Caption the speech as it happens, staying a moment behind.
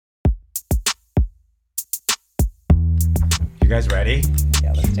guys ready?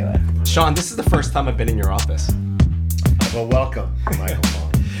 Yeah, let's do it. Sean, this is the first time I've been in your office. Well, welcome,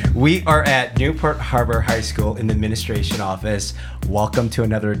 Michael. We are at Newport Harbor High School in the administration office. Welcome to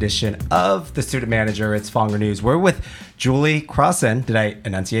another edition of The Student Manager. It's Fonger News. We're with Julie Crossen. Did I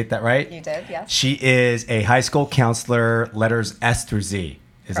enunciate that right? You did, yes. She is a high school counselor, letters S through Z.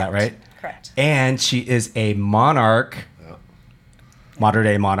 Is that right? Correct. And she is a monarch, modern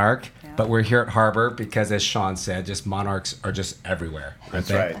day monarch. Yeah. But we're here at Harbor because, as Sean said, just monarchs are just everywhere. That's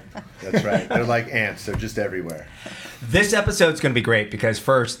right. That's right. They're like ants. They're just everywhere. This episode's going to be great because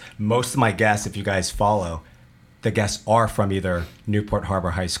first, most of my guests, if you guys follow, the guests are from either Newport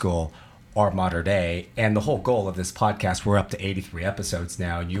Harbor High School or Modern Day. And the whole goal of this podcast, we're up to 83 episodes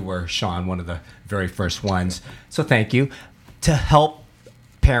now, and you were, Sean, one of the very first ones. So thank you. To help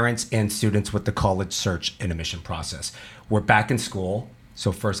parents and students with the college search and admission process. We're back in school.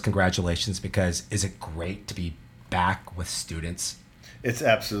 So first, congratulations, because is it great to be back with students? It's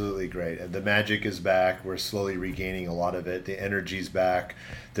absolutely great. The magic is back. We're slowly regaining a lot of it. The energy's back.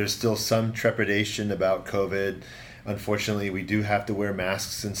 There's still some trepidation about COVID. Unfortunately, we do have to wear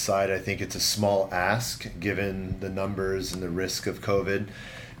masks inside. I think it's a small ask given the numbers and the risk of COVID.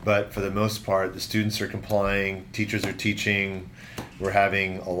 But for the most part, the students are complying. Teachers are teaching. We're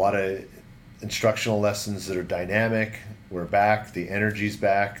having a lot of instructional lessons that are dynamic. We're back. The energy's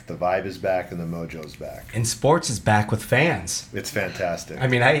back. The vibe is back, and the mojo's back. And sports is back with fans. It's fantastic. I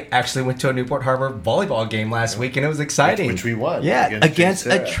mean, I actually went to a Newport Harbor volleyball game last week, and it was exciting. Which we won. Yeah, against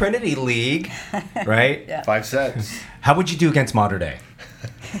a Trinity League, right? Yeah. 5 sets. How would you do against Modern Day?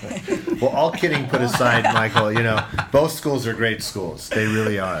 Well, all kidding put aside, Michael, both schools are great schools. They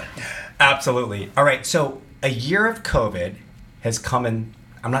really are. Absolutely. All right, so a year of COVID has come and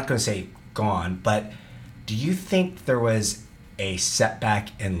I'm not going to say gone, but do you think there was a setback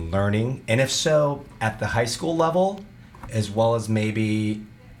in learning? And if so, at the high school level, as well as maybe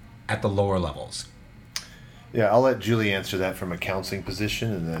at the lower levels? Yeah, I'll let Julie answer that from a counseling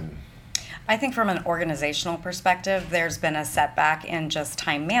position, and then... I think from an organizational perspective, there's been a setback in just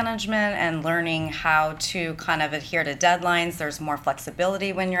time management and learning how to kind of adhere to deadlines. There's more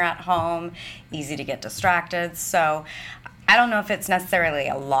flexibility when you're at home, easy to get distracted. So I don't know if it's necessarily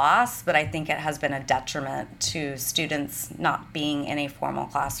a loss, but I think it has been a detriment to students not being in a formal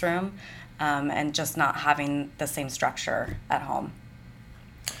classroom and just not having the same structure at home.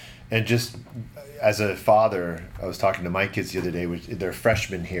 And just as a father, I was talking to my kids the other day, they're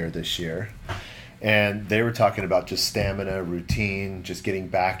freshmen here this year, and they were talking about just stamina, routine, just getting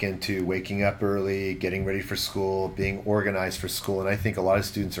back into waking up early, getting ready for school, being organized for school. And I think a lot of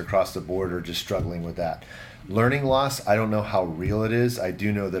students across the board are just struggling with that. Learning loss, I don't know how real it is. I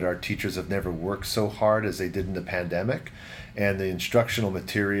do know that our teachers have never worked so hard as they did in the pandemic, and the instructional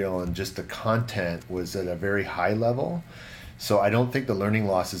material and just the content was at a very high level. So I don't think the learning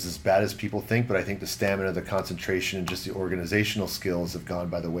loss is as bad as people think, but I think the stamina, the concentration, and just the organizational skills have gone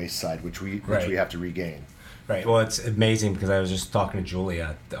by the wayside, which we have to regain. Right. Well, it's amazing because I was just talking to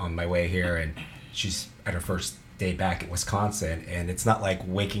Julia on my way here, and she's at her first day back at Wisconsin, and it's not like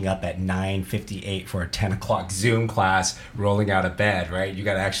waking up at 9:58 for a 10 o'clock Zoom class, rolling out of bed, right? You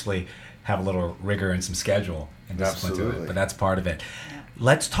got to actually have a little rigor and some schedule and discipline to it, but that's part of it. Yeah.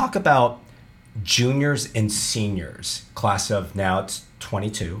 Let's talk about juniors and seniors, class of now it's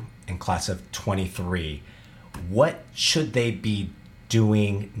 22 and class of 23. What should they be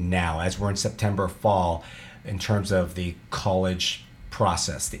doing now as we're in September, fall, in terms of the college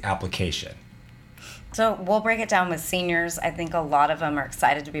process, the application? So we'll break it down with seniors. I think a lot of them are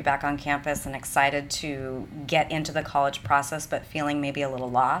excited to be back on campus and excited to get into the college process, but feeling maybe a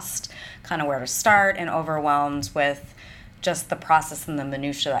little lost, kind of where to start and overwhelmed with just the process and the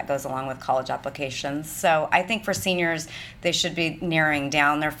minutia that goes along with college applications. So I think for seniors, they should be narrowing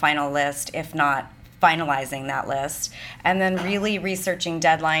down their final list, if not finalizing that list, and then really researching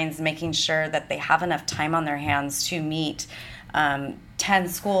deadlines, making sure that they have enough time on their hands to meet 10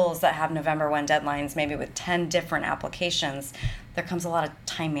 schools that have November 1 deadlines, maybe with 10 different applications. There comes a lot of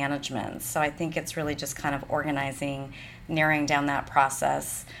time management. So I think it's really just kind of organizing, narrowing down that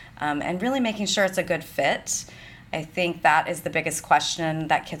process, and really making sure it's a good fit. I think that is the biggest question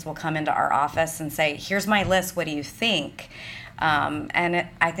that kids will come into our office and say, here's my list, what do you think?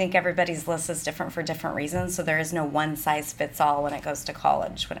 I think everybody's list is different for different reasons, so there is no one size fits all when it comes to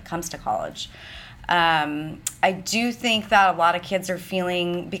college. I do think that a lot of kids are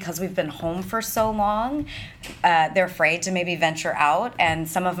feeling, because we've been home for so long, they're afraid to maybe venture out, and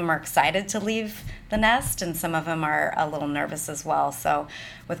some of them are excited to leave the nest, and some of them are a little nervous as well. So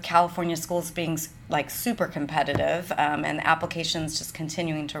with California schools being like super competitive, and applications just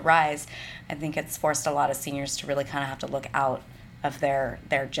continuing to rise, I think it's forced a lot of seniors to really kind of have to look out of their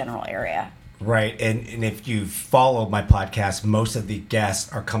general area. Right. And if you follow my podcast, most of the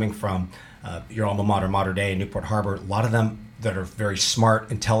guests are coming from your alma mater, Mater Dei, in Newport Harbor. A lot of them that are very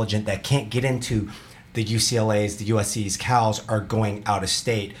smart, intelligent, that can't get into the UCLAs, the USCs, Cals, are going out of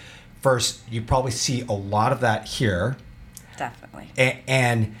state. First, you probably see a lot of that here. Definitely.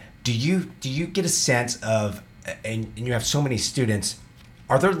 And do you get a sense of, and you have so many students,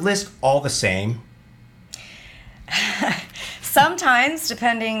 are their lists all the same? Sometimes,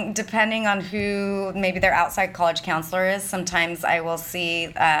 depending on who maybe their outside college counselor is, sometimes I will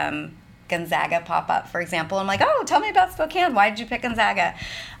see Gonzaga pop up, for example. I'm like, oh, tell me about Spokane. Why did you pick Gonzaga?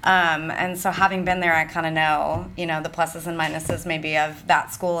 And so having been there, I kind of know, the pluses and minuses maybe of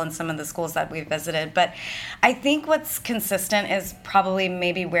that school and some of the schools that we've visited. But I think what's consistent is probably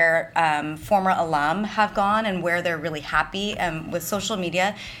maybe where former alum have gone and where they're really happy. With social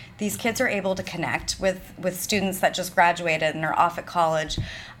media, these kids are able to connect with students that just graduated and are off at college.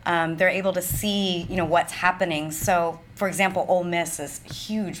 They're able to see, what's happening. So, for example, Ole Miss is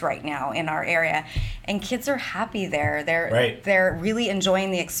huge right now in our area, and kids are happy there. They're really enjoying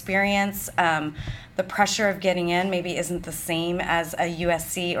the experience. The pressure of getting in maybe isn't the same as a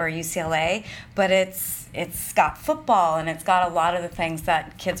USC or UCLA, but it's got football and it's got a lot of the things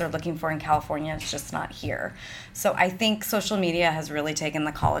that kids are looking for in California. It's just not here. So I think social media has really taken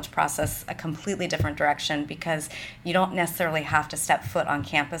the college process a completely different direction, because you don't necessarily have to step foot on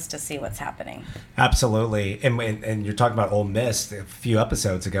campus to see what's happening. Absolutely. And you're talking about Ole Miss. A few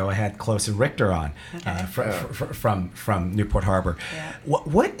episodes ago, I had Crossen Richter on, Okay. from Newport Harbor. Yeah.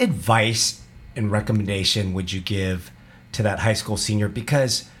 What advice and recommendation would you give to that high school senior?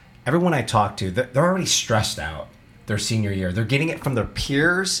 Because everyone I talk to, they're already stressed out their senior year. They're getting it from their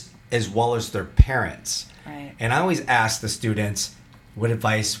peers as well as their parents. Right. And I always ask the students, what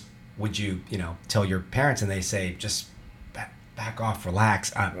advice would you, tell your parents? And they say, just back off,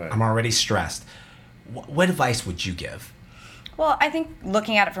 relax. I'm already stressed. What advice would you give? Well, I think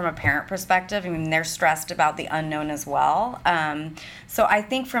looking at it from a parent perspective, they're stressed about the unknown as well. So I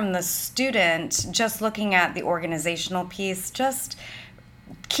think from the student, just looking at the organizational piece, just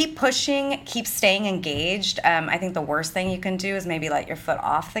keep pushing, keep staying engaged. I think the worst thing you can do is maybe let your foot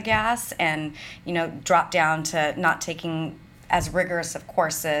off the gas and, drop down to not taking as rigorous of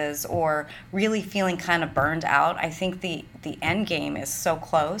courses or really feeling kind of burned out. I think the end game is so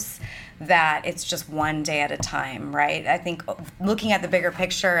close that it's just one day at a time, right? I think looking at the bigger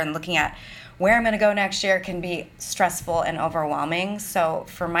picture and looking at where I'm going to go next year can be stressful and overwhelming. So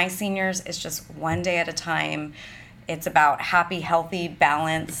for my seniors, it's just one day at a time. It's about happy, healthy,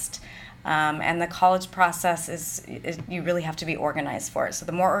 balanced, and the college process is you really have to be organized for it. So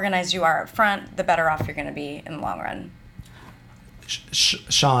the more organized you are up front, the better off you're going to be in the long run.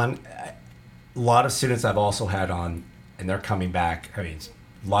 Sean, a lot of students I've also had on, and they're coming back.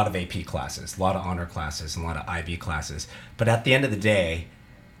 A lot of AP classes, a lot of honor classes, and a lot of IB classes. But at the end of the day,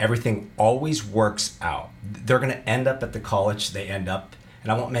 everything always works out. They're going to end up at the college they end up,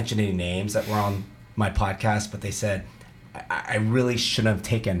 and I won't mention any names that were on my podcast, but they said, I really shouldn't have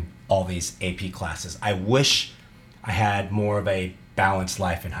taken all these AP classes. I wish I had more of a balanced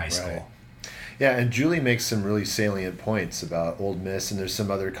life in high school. Right. Yeah, and Julie makes some really salient points about Ole Miss, and there's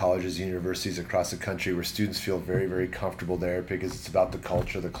some other colleges, universities across the country where students feel very, very comfortable there because it's about the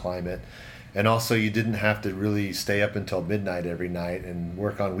culture, the climate. And also you didn't have to really stay up until midnight every night and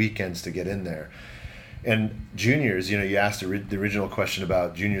work on weekends to get in there. And juniors, you asked the original question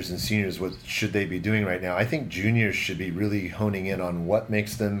about juniors and seniors, what should they be doing right now? I think juniors should be really honing in on what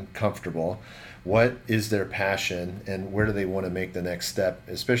makes them comfortable, what is their passion, and where do they want to make the next step,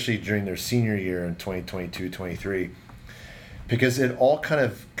 especially during their senior year in 2022-23, because it all kind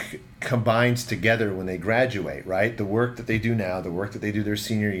of combines together when they graduate, right? The work that they do now, the work that they do their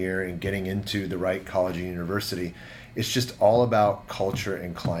senior year and getting into the right college and university, it's just all about culture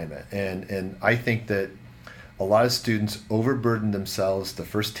and climate. And I think that a lot of students overburden themselves. The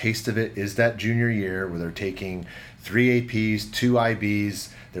first taste of it is that junior year where they're taking 3 APs, 2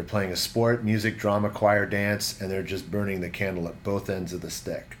 IBs, they're playing a sport, music, drama, choir, dance, and they're just burning the candle at both ends of the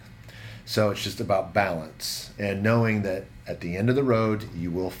stick. So it's just about balance and knowing that at the end of the road, you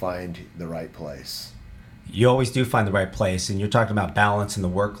will find the right place. You always do find the right place, and you're talking about balance and the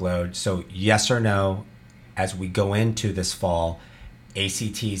workload. So yes or no, as we go into this fall,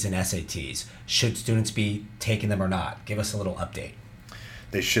 ACTs and SATs, should students be taking them or not? Give us a little update.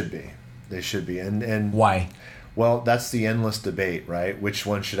 They should be. And why? Well, that's the endless debate, right? Which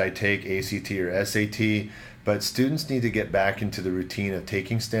one should I take, ACT or SAT? But students need to get back into the routine of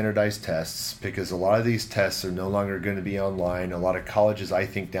taking standardized tests, because a lot of these tests are no longer going to be online. A lot of colleges, I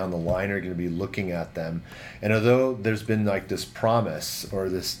think, down the line are going to be looking at them. And although there's been like this promise or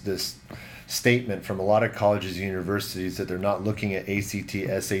this statement from a lot of colleges and universities that they're not looking at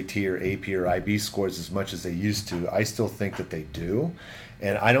ACT, SAT, or AP or IB scores as much as they used to, I still think that they do.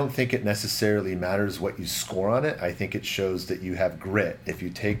 And I don't think it necessarily matters what you score on it. I think it shows that you have grit if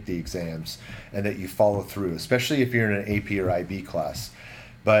you take the exams and that you follow through, especially if you're in an AP or IB class.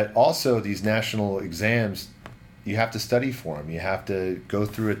 But also these national exams, you have to study for them. You have to go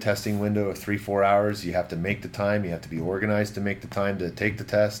through a testing window of 3-4 hours. You have to make the time. You have to be organized to make the time to take the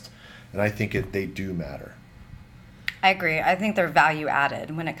test. And I think they do matter. I agree. I think they're value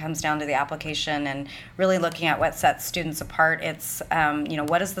added when it comes down to the application and really looking at what sets students apart. It's,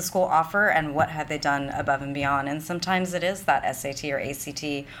 what does the school offer and what have they done above and beyond? And sometimes it is that SAT or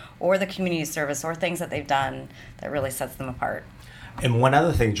ACT or the community service or things that they've done that really sets them apart. And one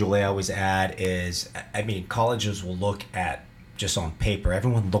other thing, Julie, I always add is, colleges will look at just on paper,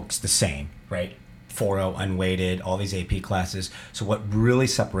 everyone looks the same, right? 4.0, unweighted, all these AP classes. So what really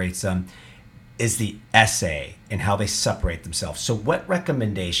separates them is the essay and how they separate themselves. So what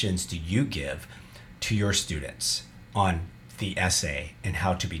recommendations do you give to your students on the essay and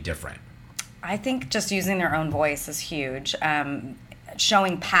how to be different? I think just using their own voice is huge.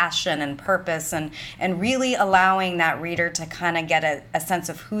 Showing passion and purpose and really allowing that reader to kind of get a sense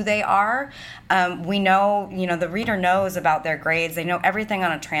of who they are. We know, the reader knows about their grades. They know everything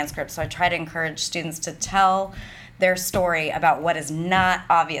on a transcript. So I try to encourage students to tell their story about what is not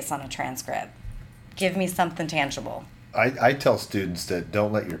obvious on a transcript. Give me something tangible. I tell students that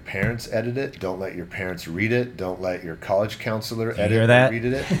don't let your parents edit it, don't let your parents read it, don't let your college counselor edit or read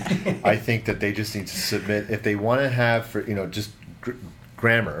it. I think that they just need to submit, if they want to have, just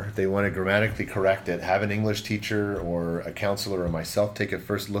grammar, they want to grammatically correct it, have an English teacher or a counselor or myself take a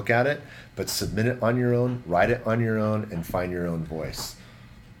first look at it, but submit it on your own, write it on your own, and find your own voice.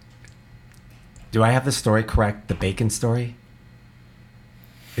 Do I have the story correct? The bacon story?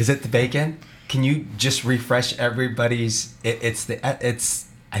 Is it the bacon? Can you just refresh everybody's?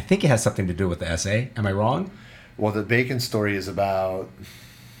 I think it has something to do with the essay. Am I wrong? Well, the bacon story is about.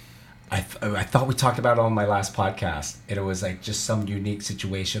 I thought we talked about it on my last podcast, and it was like just some unique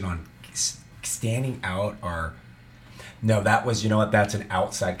situation on standing out or. No, that was, that's an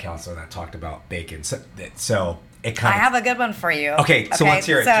outside counselor that talked about bacon. So it kind I have a good one for you. Okay, so let's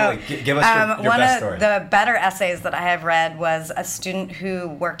hear it. So, Julie, give us your best story. One of the better essays that I have read was a student who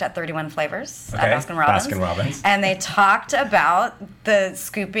worked at 31 Flavors at Baskin Robbins. Baskin Robbins. And they talked about the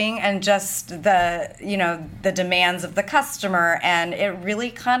scooping and just the demands of the customer, and it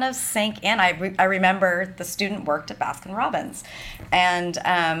really kind of sank in. I remember the student worked at Baskin Robbins, and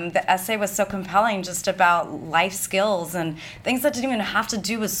the essay was so compelling just about life skills and things that didn't even have to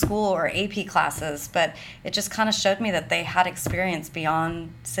do with school or AP classes, but it just kind of showed me that they had experience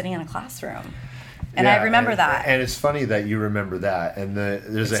beyond sitting in a classroom. And I remember that. And it's funny that you remember that. And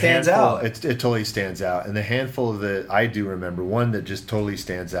there's a handful. Out. It totally stands out. And the handful that I do remember, one that just totally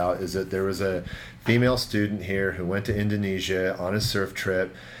stands out, is that there was a female student here who went to Indonesia on a surf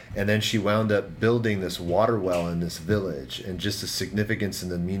trip. And then she wound up building this water well in this village, and just the significance and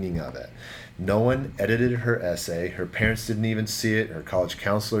the meaning of it. No one edited her essay. Her parents didn't even see it. Her college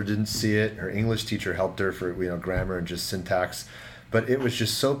counselor didn't see it. Her English teacher helped her for grammar and just syntax. But it was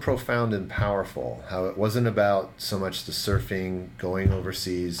just so profound and powerful, how it wasn't about so much the surfing, going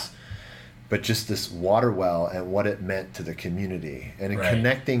overseas, but just this water well and what it meant to the community. And in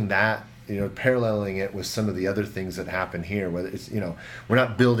connecting that, paralleling it with some of the other things that happen here, whether it's, we're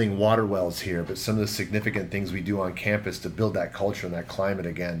not building water wells here, but some of the significant things we do on campus to build that culture and that climate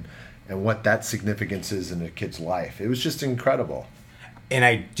again, and what that significance is in a kid's life. It was just incredible. And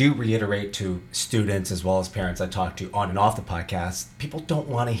I do reiterate to students as well as parents I talk to on and off the podcast, people don't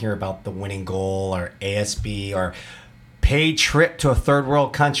want to hear about the winning goal or ASB or paid trip to a third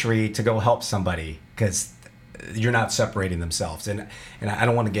world country to go help somebody, because you're not separating themselves. And I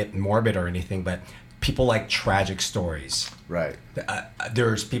don't want to get morbid or anything, but people like tragic stories. Right.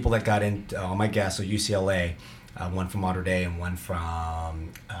 There's people that got in, my guess, so UCLA, one from Mater Dei and one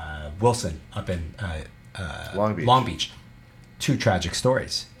from Wilson up in Long Beach. Two tragic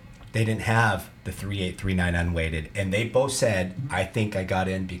stories. They didn't have the 3.8, 3.9 unweighted, and they both said, I think I got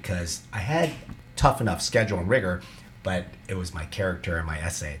in because I had tough enough schedule and rigor, but it was my character and my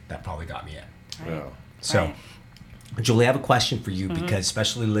essay that probably got me in. Right. So, Julie, I have a question for you, because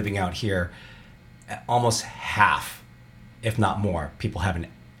especially living out here, almost half, if not more, people have an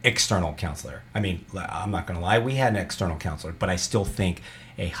external counselor. I mean, I'm not going to lie, we had an external counselor, but I still think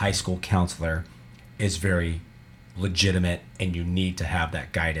a high school counselor is very legitimate, and you need to have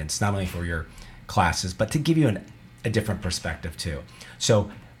that guidance, not only for your classes, but to give you a different perspective too.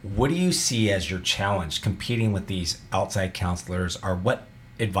 So what do you see as your challenge competing with these outside counselors, or what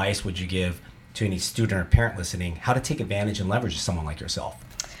advice would you give to any student or parent listening how to take advantage and leverage someone like yourself?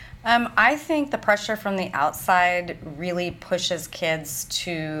 I think the pressure from the outside really pushes kids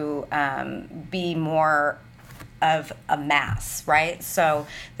to be more of a mass, right? So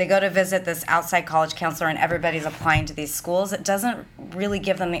they go to visit this outside college counselor and everybody's applying to these schools. It doesn't really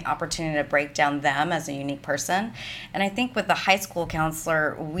give them the opportunity to break down them as a unique person. And I think with the high school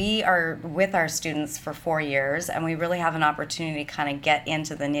counselor, we are with our students for 4 years, and we really have an opportunity to kind of get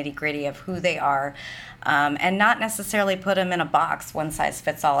into the nitty-gritty of who they are, and not necessarily put them in a box, one size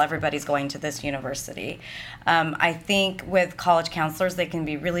fits all, everybody's going to this university. I think with college counselors, they can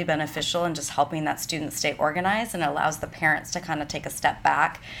be really beneficial in just helping that student stay organized, and it allows the parents to kind of take a step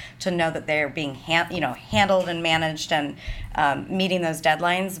back to know that they're being handled and managed and meeting those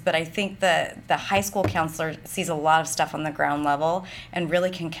deadlines. But I think the high school counselor sees a lot of stuff on the ground level and really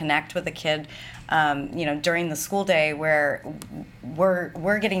can connect with the kid during the school day, where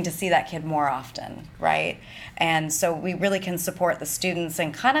we're getting to see that kid more often, right? And so we really can support the students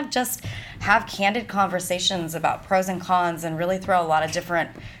and kind of just have candid conversations about pros and cons, and really throw a lot of different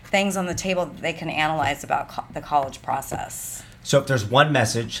things on the table that they can analyze about the college process. So if there's one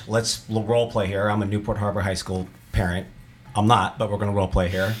message, let's role play here. I'm a Newport Harbor High School parent. I'm not, but we're going to role play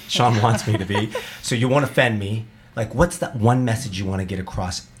here. Sean wants me to be. So you won't offend me. Like, what's that one message you want to get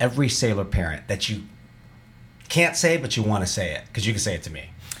across every Sailor parent that you can't say, but you want to say it? Because you can say it to me.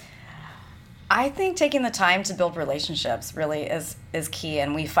 I think taking the time to build relationships really is key,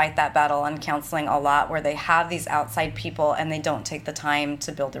 and we fight that battle on counseling a lot, where they have these outside people and they don't take the time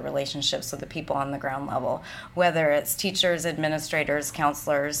to build the relationships with the people on the ground level, whether it's teachers, administrators,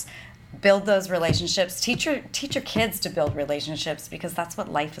 counselors. Build those relationships. Teach your kids to build relationships, because that's what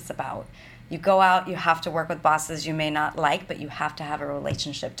life is about. You go out, you have to work with bosses you may not like, but you have to have a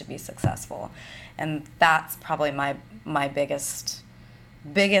relationship to be successful. And that's probably my biggest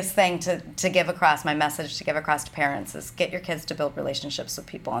thing to give across, my message to give across to parents, is get your kids to build relationships with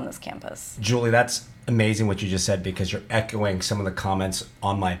people on this campus. Julie, that's amazing what you just said, because you're echoing some of the comments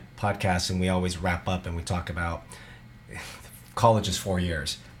on my podcast, and we always wrap up and we talk about college is 4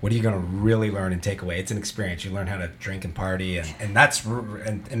 years. What are you going to really learn and take away? It's an experience. You learn how to drink and party, and that's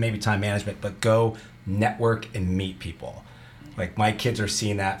and maybe time management, but go network and meet people. Like, my kids are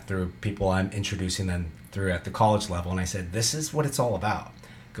seeing that through people I'm introducing them through at the college level, and I said, this is what it's all about.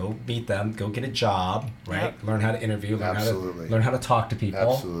 Go meet them, go get a job, right? Yep. Learn how to interview, learn how to talk to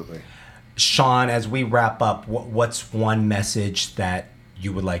people. Absolutely. Sean, as we wrap up, what's one message that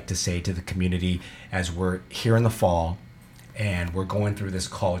you would like to say to the community as we're here in the fall and we're going through this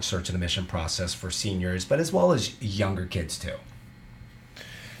college search and admission process for seniors, but as well as younger kids too?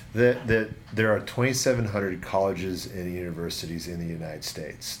 That there are 2,700 colleges and universities in the United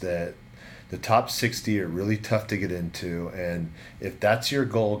States. That the top 60 are really tough to get into, and if that's your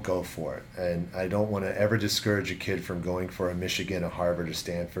goal, go for it. And I don't want to ever discourage a kid from going for a Michigan, a Harvard, a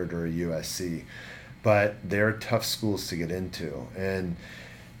Stanford, or a USC, but they're tough schools to get into. And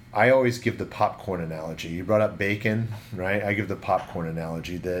I always give the popcorn analogy. You brought up bacon, right? I give the popcorn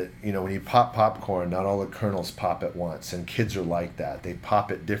analogy that, when you pop popcorn, not all the kernels pop at once, and kids are like that. They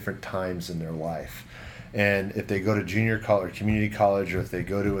pop at different times in their life. And if they go to junior college or community college, or if they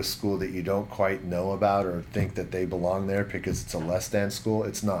go to a school that you don't quite know about or think that they belong there because it's a less than school,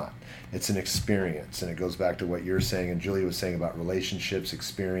 it's not. It's an experience. And it goes back to what you're saying and Julie was saying about relationships,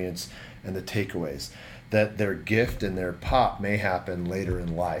 experience, and the takeaways. That their gift and their pop may happen later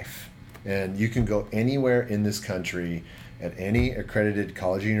in life. And you can go anywhere in this country at any accredited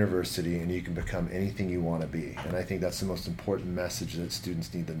college or university, and you can become anything you want to be. And I think that's the most important message that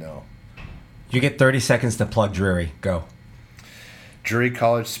students need to know. You get 30 seconds to plug Drury. Go. Drury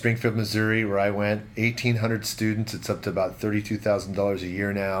College, Springfield, Missouri, where I went, 1,800 students. It's up to about $32,000 a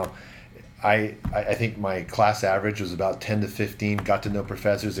year now. I think my class average was about 10 to 15. Got to know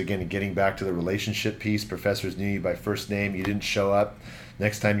professors. Again, getting back to the relationship piece, professors knew you by first name. You didn't show up.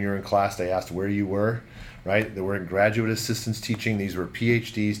 Next time you were in class, they asked where you were, right? There weren't graduate assistants teaching. These were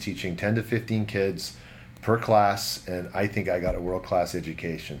PhDs teaching 10 to 15 kids per class, and I think I got a world-class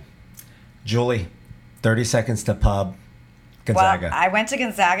education. Julie, 30 seconds to pub Gonzaga. Well, I went to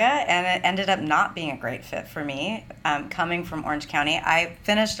Gonzaga, and it ended up not being a great fit for me. Coming from Orange County, I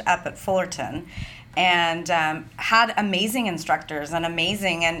finished up at Fullerton and had amazing instructors and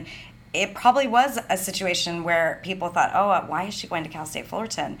it probably was a situation where people thought, oh, why is she going to Cal State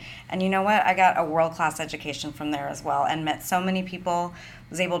Fullerton? And you know what? I got a world-class education from there as well, and met so many people,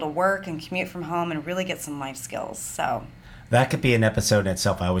 was able to work and commute from home and really get some life skills. So that could be an episode in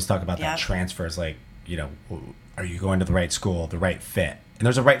itself. I always talk about that Yep. transfers, like, you know, are you going to the right school, the right fit? And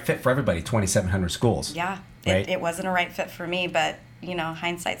there's a right fit for everybody, 2,700 schools. yeah, Right? it wasn't a right fit for me, but you know,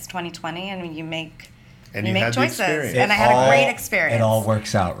 hindsight's 20/20, and you make And you you make had the choices. experience. And I had a great experience. It all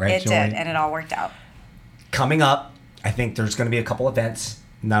works out, right, It Julie? did, and it all worked out. Coming up, I think there's going to be a couple events,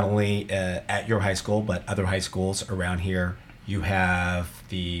 not only at your high school, but other high schools around here. You have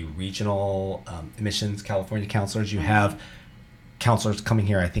the regional admissions California counselors. You have counselors coming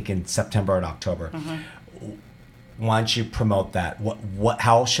here, I think, in September and October. Why don't you promote that?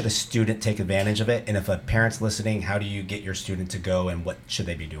 How should a student take advantage of it? And if a parent's listening, how do you get your student to go, and what should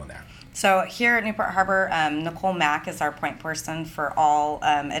they be doing there? So here at Newport Harbor, Nicole Mack is our point person for all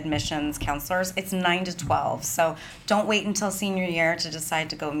admissions counselors. It's 9 to 12, so don't wait until senior year to decide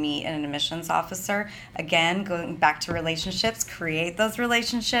to go meet an admissions officer. Again, going back to relationships, create those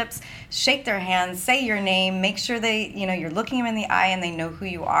relationships, shake their hands, say your name, make sure you're looking them in the eye and they know who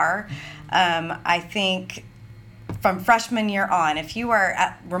you are. I think from freshman year on, if you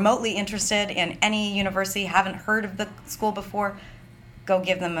are remotely interested in any university, haven't heard of the school before, go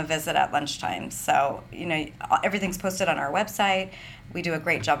give them a visit at lunchtime. So, everything's posted on our website. We do a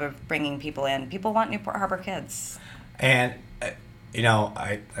great job of bringing people in. People want Newport Harbor kids. And,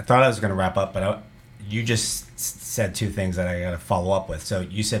 I thought I was going to wrap up, but you just said two things that I got to follow up with. So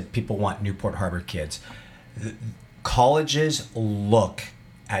you said people want Newport Harbor kids. Colleges look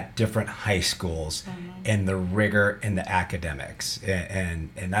at different high schools and the rigor in the academics. And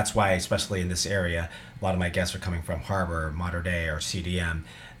that's why, especially in this area, a lot of my guests are coming from Harbor, Mater Dei, or CDM.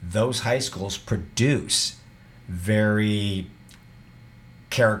 Those high schools produce very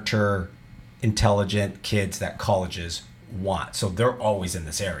character, intelligent kids that colleges want. So they're always in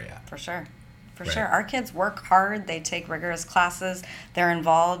this area. For sure. For Right. sure. Our kids work hard. They take rigorous classes. They're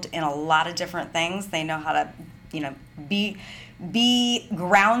involved in a lot of different things. They know how to, be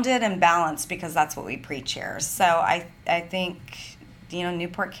grounded and balanced, because that's what we preach here. So I think,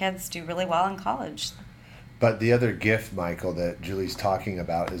 Newport kids do really well in college. But the other gift, Michael, that Julie's talking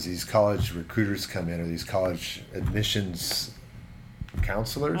about is these college recruiters come in, or these college admissions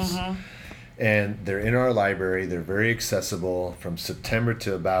counselors. And they're in our library. They're very accessible. From September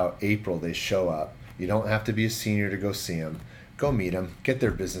to about April, they show up. You don't have to be a senior to go see them. Go meet them. Get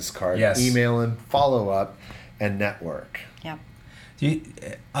their business card. Yes. Email them. Follow up. And network. Yep.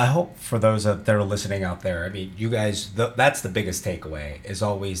 I hope for those that are listening out there, I mean, you guys, that's the biggest takeaway, is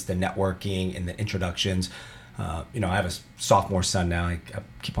always the networking and the introductions. I have a sophomore son now. I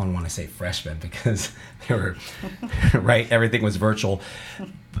keep on wanting to say freshman because they were, right? Everything was virtual.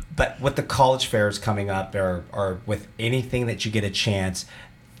 But with the college fairs coming up, or with anything that you get a chance,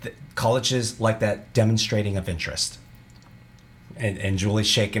 colleges like that demonstrating of interest. And Julie's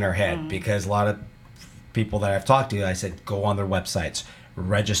shaking her head because a lot of people that I've talked to, I said, go on their websites,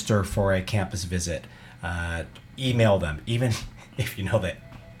 register for a campus visit, email them, even if you know the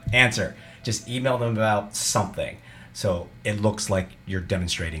answer, just email them about something. So it looks like you're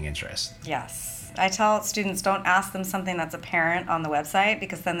demonstrating interest. Yes. I tell students, don't ask them something that's apparent on the website,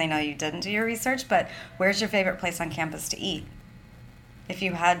 because then they know you didn't do your research, but where's your favorite place on campus to eat? If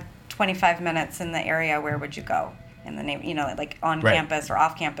you had 25 minutes in the area, where would you go? In the name, like on Right. campus or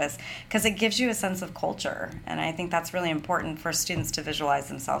off campus, because it gives you a sense of culture. And I think that's really important for students to visualize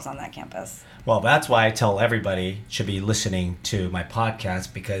themselves on that campus. Well, that's why I tell everybody should be listening to my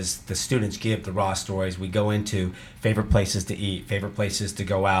podcast, because the students give the raw stories. We go into favorite places to eat, favorite places to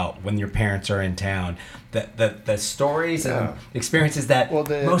go out, when your parents are in town. The stories and experiences that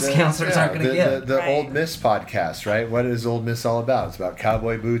most counselors aren't going to give. The Right. Old Miss podcast, right? What is Old Miss all about? It's about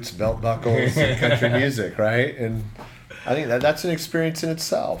cowboy boots, belt buckles, and country music, right? And I think that's an experience in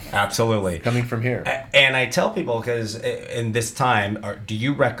itself. Absolutely. Coming from here. And I tell people, because in this time, do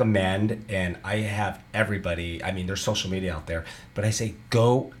you recommend, and I have everybody, I mean, there's social media out there, but I say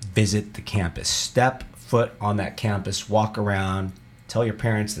go visit the campus. Step foot on that campus, walk around, tell your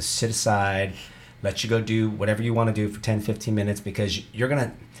parents to sit aside, let you go do whatever you want to do for 10, 15 minutes, because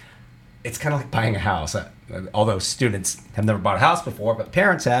it's kind of like buying a house. Although students have never bought a house before, but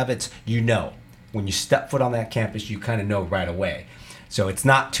parents have, when you step foot on that campus, you kind of know right away. So it's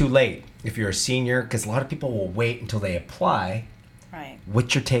not too late if you're a senior, because a lot of people will wait until they apply. Right.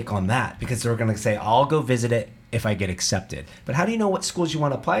 What's your take on that? Because they're going to say, I'll go visit it if I get accepted. But how do you know what schools you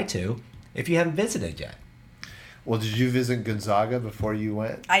want to apply to if you haven't visited yet? Well, did you visit Gonzaga before you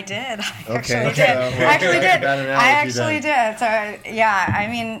went? I did. I Okay. actually did. So, I actually did. got an I analogy actually then. did. So, yeah, I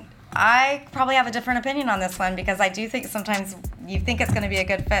mean, I probably have a different opinion on this one, because I do think sometimes you think it's going to be a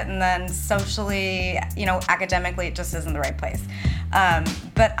good fit, and then socially, academically, it just isn't the right place.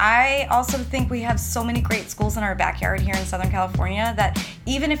 But I also think we have so many great schools in our backyard here in Southern California that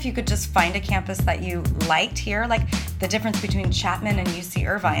even if you could just find a campus that you liked here, like the difference between Chapman and UC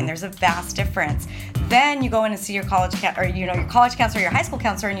Irvine, there's a vast difference. Then you go in and see your college your college counselor, your high school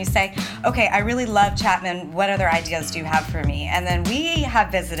counselor, and you say, okay, I really love Chapman. What other ideas do you have for me? And then we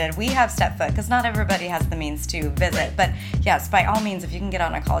have visited, we have stepped foot, because not everybody has the means to visit. But yes, by all means, if you can get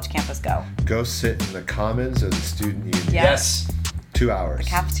on a college campus, go. Go sit in the Commons or the student union. Yes. 2 hours. The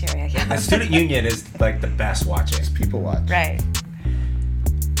cafeteria, yeah. The student union is like the best watching. It's people watch. Right.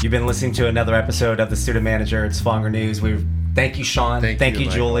 You've been listening to another episode of The Student Manager. It's Fonger News. Thank you, Sean. Thank you,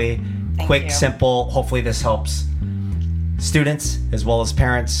 Michael. Julie. Thank Quick, you. simple. Hopefully this helps students as well as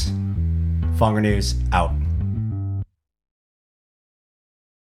parents. Fonger News out.